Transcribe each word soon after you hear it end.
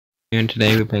And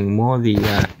today we're playing more of the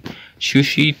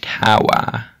Shushi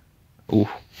Tower. Ooh.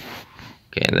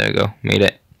 Okay, there we go. Made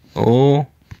it. Oh.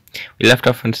 We left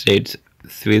off on stage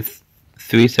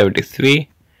 373.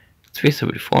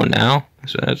 374 now.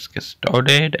 So let's get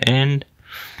started. And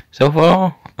so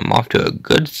far, I'm off to a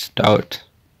good start.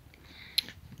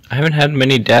 I haven't had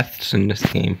many deaths in this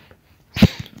game.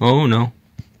 Oh no.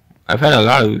 I've had a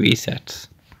lot of resets.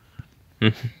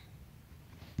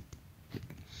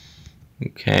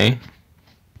 Okay. I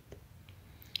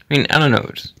mean, I don't know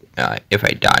if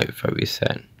I die if I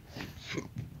reset.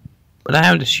 But I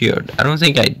have the shield. I don't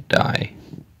think I die.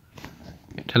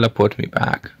 It teleports me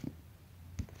back.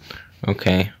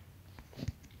 Okay.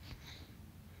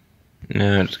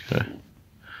 Now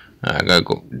I gotta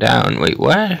go down. Wait,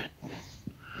 what?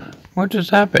 What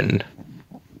just happened?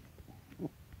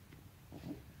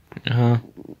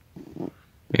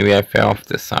 Maybe I fell off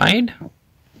the side?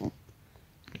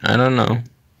 I don't know.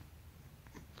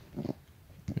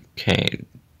 Okay.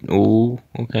 Ooh,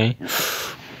 okay.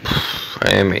 I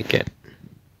didn't make it.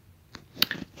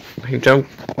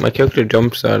 My character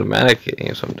jumps automatically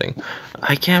or something.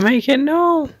 I can't make it,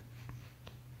 no!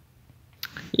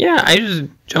 Yeah, I just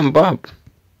jump up.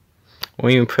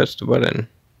 When you press the button.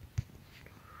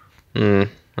 I don't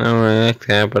really like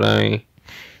that, but I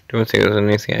don't think there's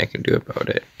anything I can do about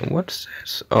it. What's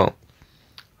this? Oh.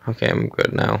 Okay, I'm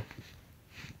good now.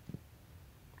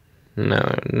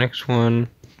 Now, next one.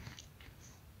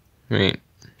 Wait,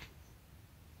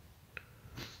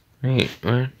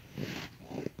 what?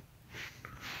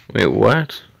 Wait,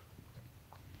 what?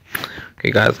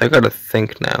 Okay, guys, I gotta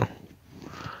think now.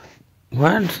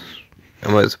 What?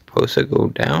 Am I supposed to go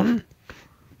down?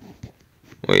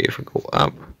 Wait, if I go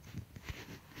up?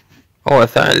 Oh, I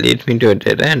thought it leads me to a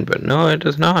dead end, but no, it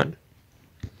does not.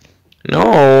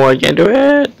 No, I can't do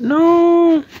it!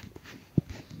 No!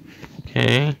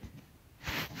 Okay.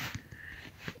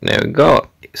 There we go.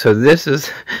 So this is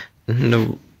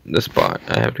the spot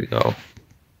I have to go.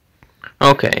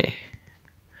 Okay.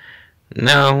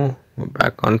 Now we're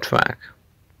back on track.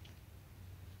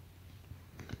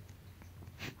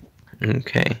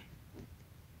 Okay.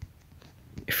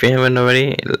 If you haven't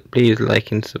already, please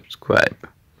like and subscribe.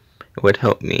 It would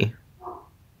help me.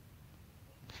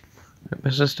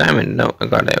 Where's this diamond? No, I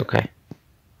got it. Okay.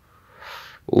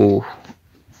 Ooh.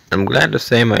 I'm glad to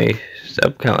say my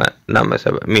sub count, not my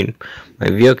sub, I mean my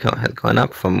view count has gone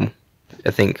up from,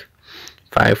 I think,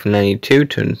 592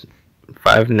 to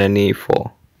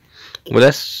 594.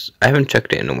 Well, I haven't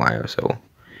checked it in a while, so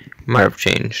it might have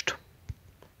changed.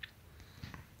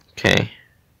 Okay.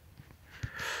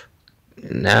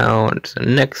 Now it's the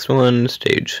next one,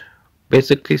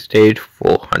 basically stage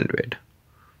 400.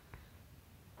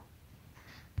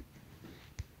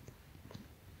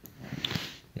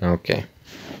 Okay.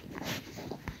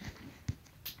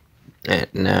 And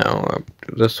now up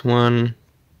to this one.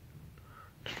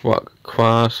 Just walk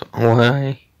across.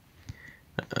 Why?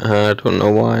 I don't know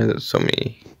why there's so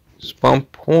many spawn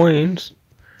points.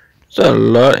 There's a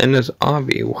lot in this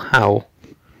obby. Wow.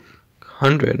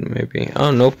 100 maybe. Oh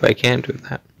nope, I can't do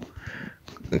that.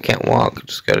 I can't walk, I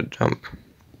just gotta jump.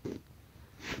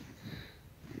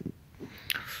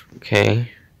 Okay.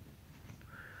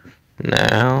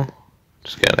 Now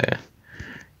just gotta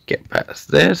get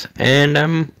past this, and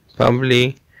I'm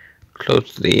probably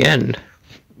close to the end.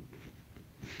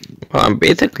 Well, I'm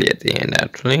basically at the end,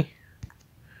 actually.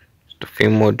 Just a few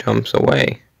more jumps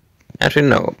away. Actually,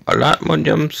 no, a lot more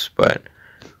jumps, but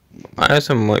I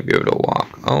also might be able to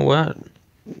walk. Oh, what?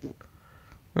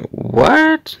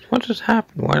 What? What just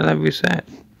happened? Why did I reset?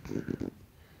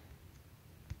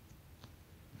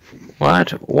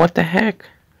 What? What the heck?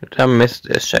 Did I miss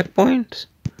this checkpoint?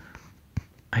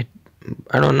 I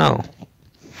don't know.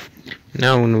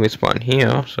 Now I'm gonna respawn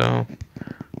here, so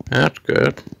that's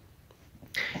good.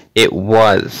 It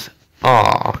was.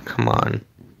 Oh, come on.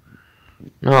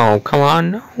 No, come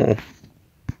on, no.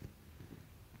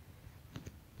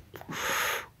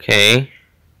 Okay.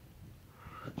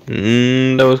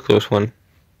 That was a close one.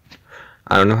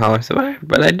 I don't know how I survived,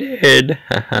 but I did.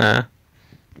 Haha.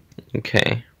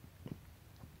 Okay.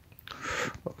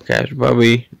 Okay,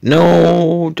 probably.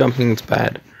 No, jumping is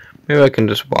bad. Maybe I can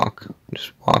just walk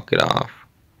it off.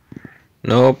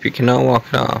 Nope, you cannot walk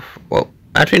it off. Well,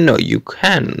 actually no, you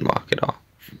can walk it off.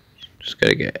 Just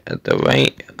gotta get at the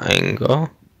right angle.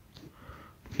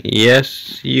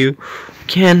 Yes, you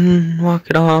can walk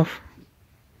it off.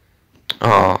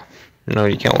 Oh, no,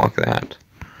 you can't walk that.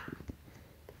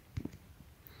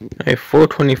 I have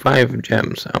 425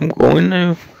 gems. I'm going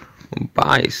to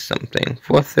buy something.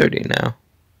 430 now.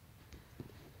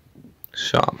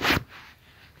 Shop.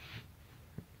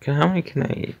 How many can I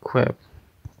equip?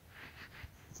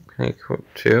 Can I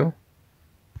equip 2?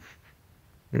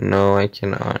 No, I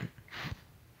cannot.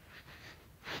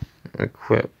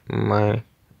 Equip my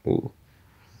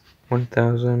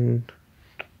 1,000.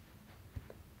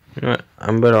 You know what?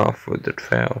 I'm better off with the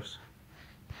trails.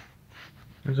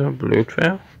 Is there a blue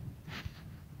trail?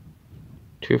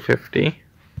 250.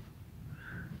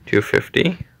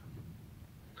 250.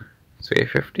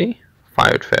 350.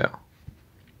 Fire trail.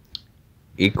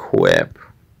 Equip.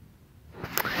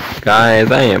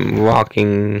 Guys, I am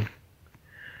rocking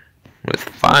with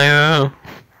fire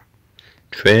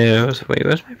trails. Wait,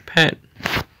 where's my pet?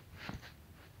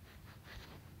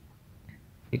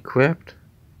 Equipped.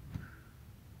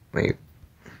 Wait.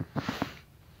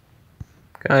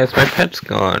 Guys, my pet's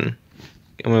gone.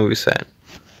 I'm gonna reset.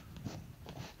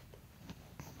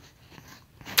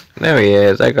 There he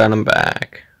is. I got him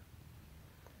back.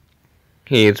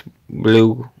 He's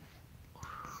blue.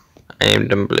 I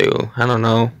named him Blue. I don't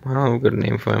know. I don't have a good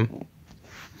name for him.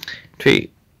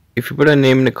 Tree, if you put a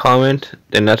name in the comment,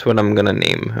 then that's what I'm gonna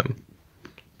name him.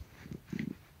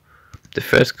 The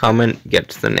first comment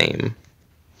gets the name.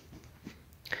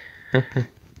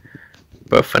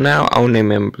 But for now, I'll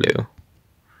name him Blue.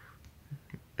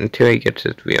 Until he gets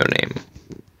his real name.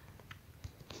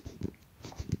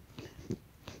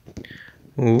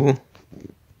 Ooh.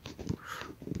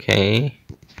 Okay.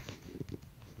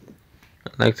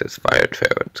 I like this fire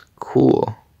trail. It's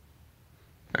cool.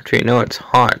 Actually, no, it's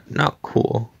hot, not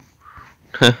cool.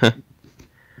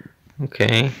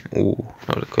 Okay. Ooh,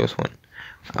 that was a close one.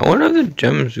 I wonder if the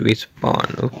gems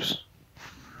respawn. Oops.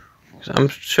 I'm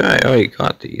sure I already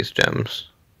got these gems.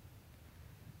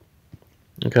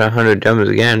 I got 100 gems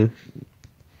again.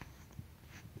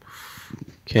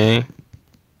 Okay.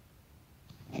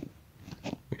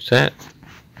 Reset.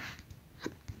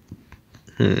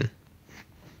 I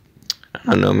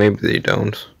don't know, maybe they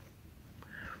don't.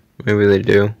 Maybe they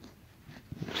do.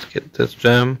 Let's get this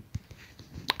gem.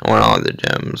 I want all the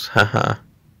gems, haha.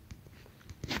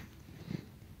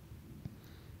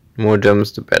 More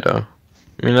gems the better.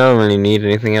 I mean, I don't really need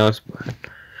anything else, but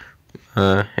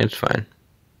it's fine.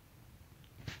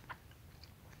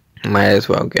 Might as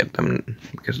well get them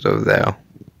because they're there.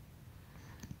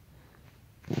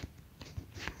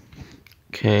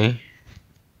 Okay.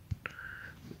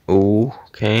 Ooh,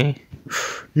 okay.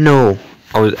 No!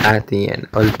 I was at the end.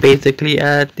 I was basically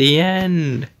at the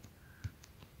end!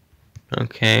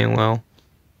 Okay, well.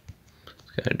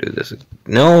 Let's gotta do this.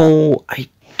 No! I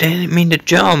didn't mean to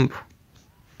jump!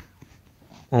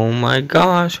 Oh my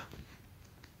gosh.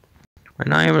 Am I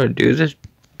not able to do this?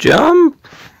 Jump!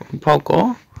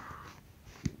 Poco.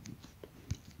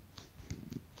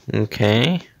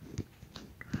 Okay.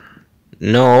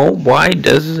 No, why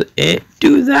does it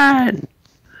do that?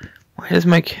 Why does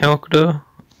my character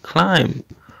climb?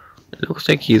 It looks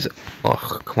like he's...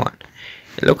 Oh, come on.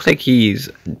 It looks like he's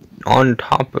on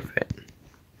top of it.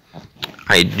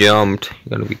 I jumped.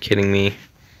 You gotta be kidding me.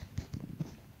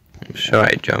 I'm sure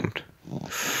I jumped.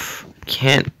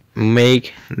 Can't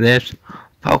make this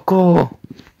Poco.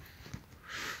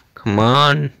 Come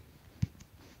on.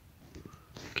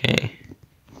 Okay.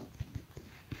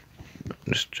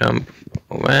 Just jump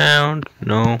around.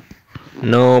 No.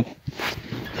 Nope.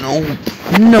 No.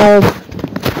 No.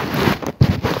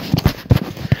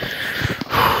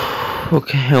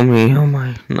 Okay, help me. Oh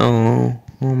my. No.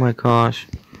 Oh my gosh.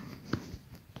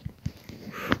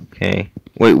 Okay.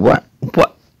 Wait, what?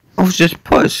 What? I was just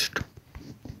pushed.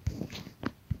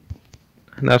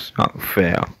 That's not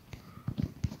fair.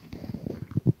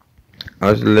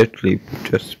 I was literally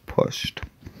just pushed.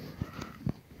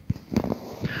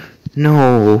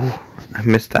 No, I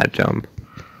missed that jump.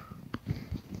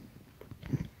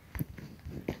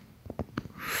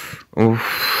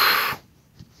 Oof.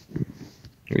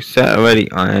 Reset already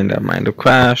and I might have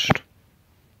crashed.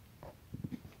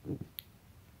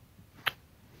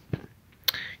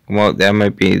 Well, that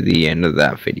might be the end of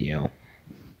that video.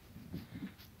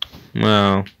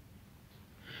 Well,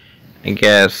 I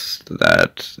guess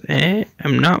that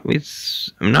I'm not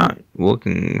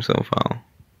working so far.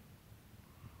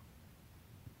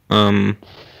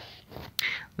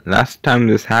 Last time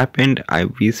this happened, I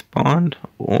respawned.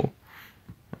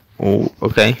 Oh,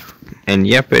 okay. And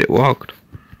yep, it worked.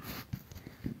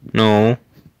 No.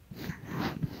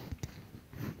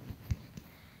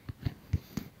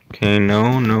 Okay,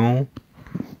 no.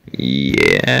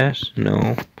 Yes,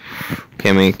 no.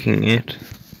 Okay, making it.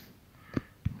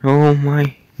 Oh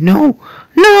my, no!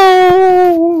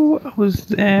 I was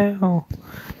there.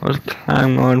 I was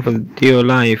climbing on for dear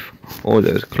life. Oh,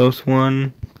 there's a close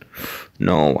one.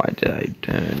 No, why did I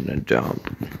turn the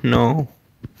jump? No.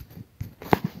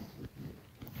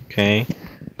 Okay,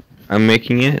 I'm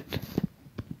making it.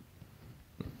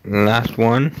 Last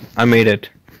one. I made it.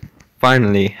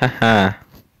 Finally, haha.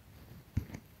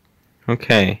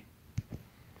 Okay.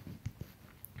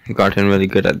 Gotten really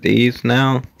good at these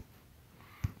now.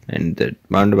 And the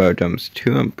roundabout jumps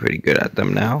too, I'm pretty good at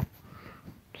them now.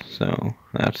 So,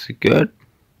 that's good.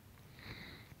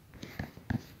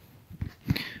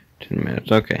 10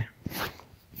 minutes, okay.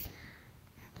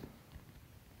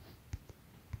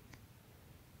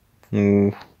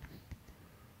 Ooh.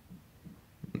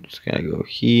 Just gotta go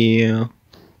here.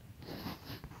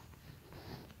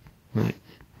 Wait.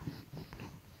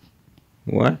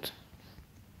 What?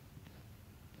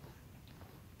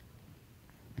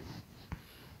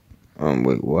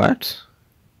 Wait, what?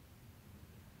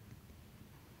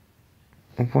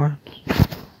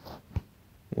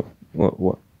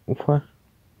 What? What?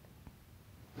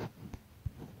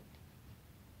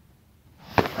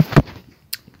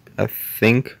 I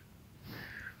think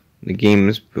the game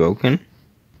is broken.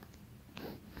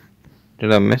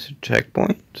 Did I miss a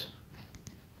checkpoint?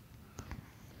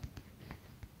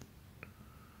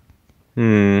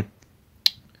 Ugh.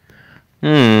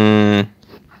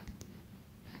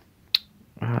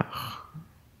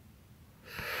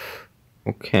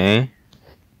 Okay.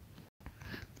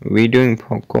 Redoing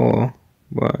parkour,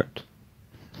 but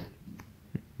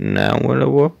now will it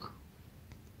work?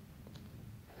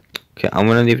 Okay, I'm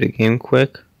gonna leave the game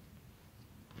quick.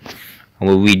 I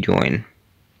will rejoin.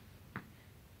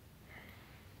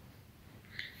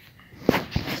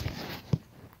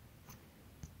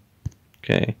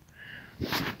 Okay.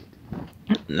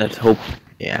 Let's hope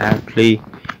it actually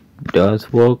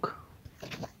does work.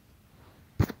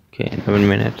 Okay, 11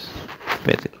 minutes.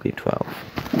 Basically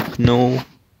 12. No.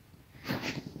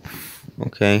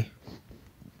 Okay.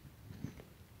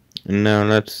 And now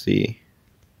let's see.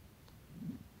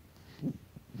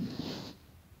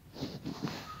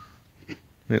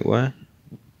 Wait, what?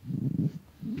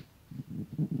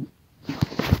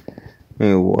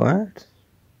 Wait, what?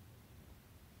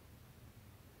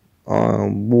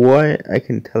 What? I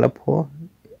can teleport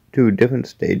to different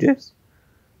stages?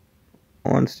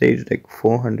 On stage like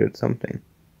 400 something.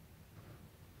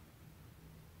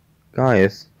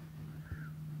 Guys,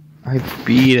 I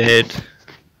beat it.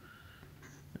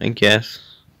 I guess.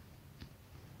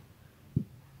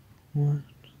 What?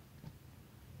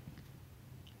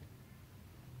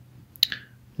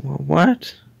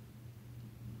 What?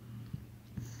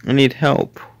 I need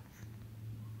help.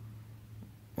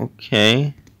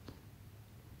 Okay.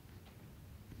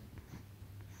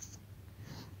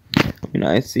 I mean,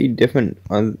 I see different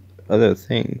other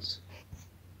things.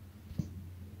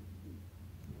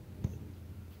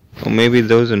 Or maybe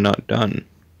those are not done.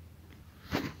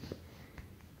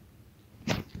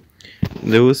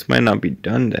 Those might not be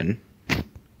done then.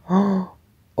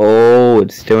 Oh,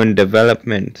 it's still in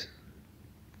development.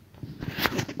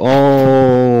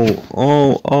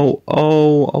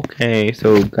 Okay.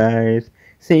 So guys,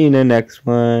 see you in the next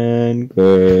one.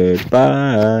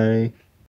 Goodbye.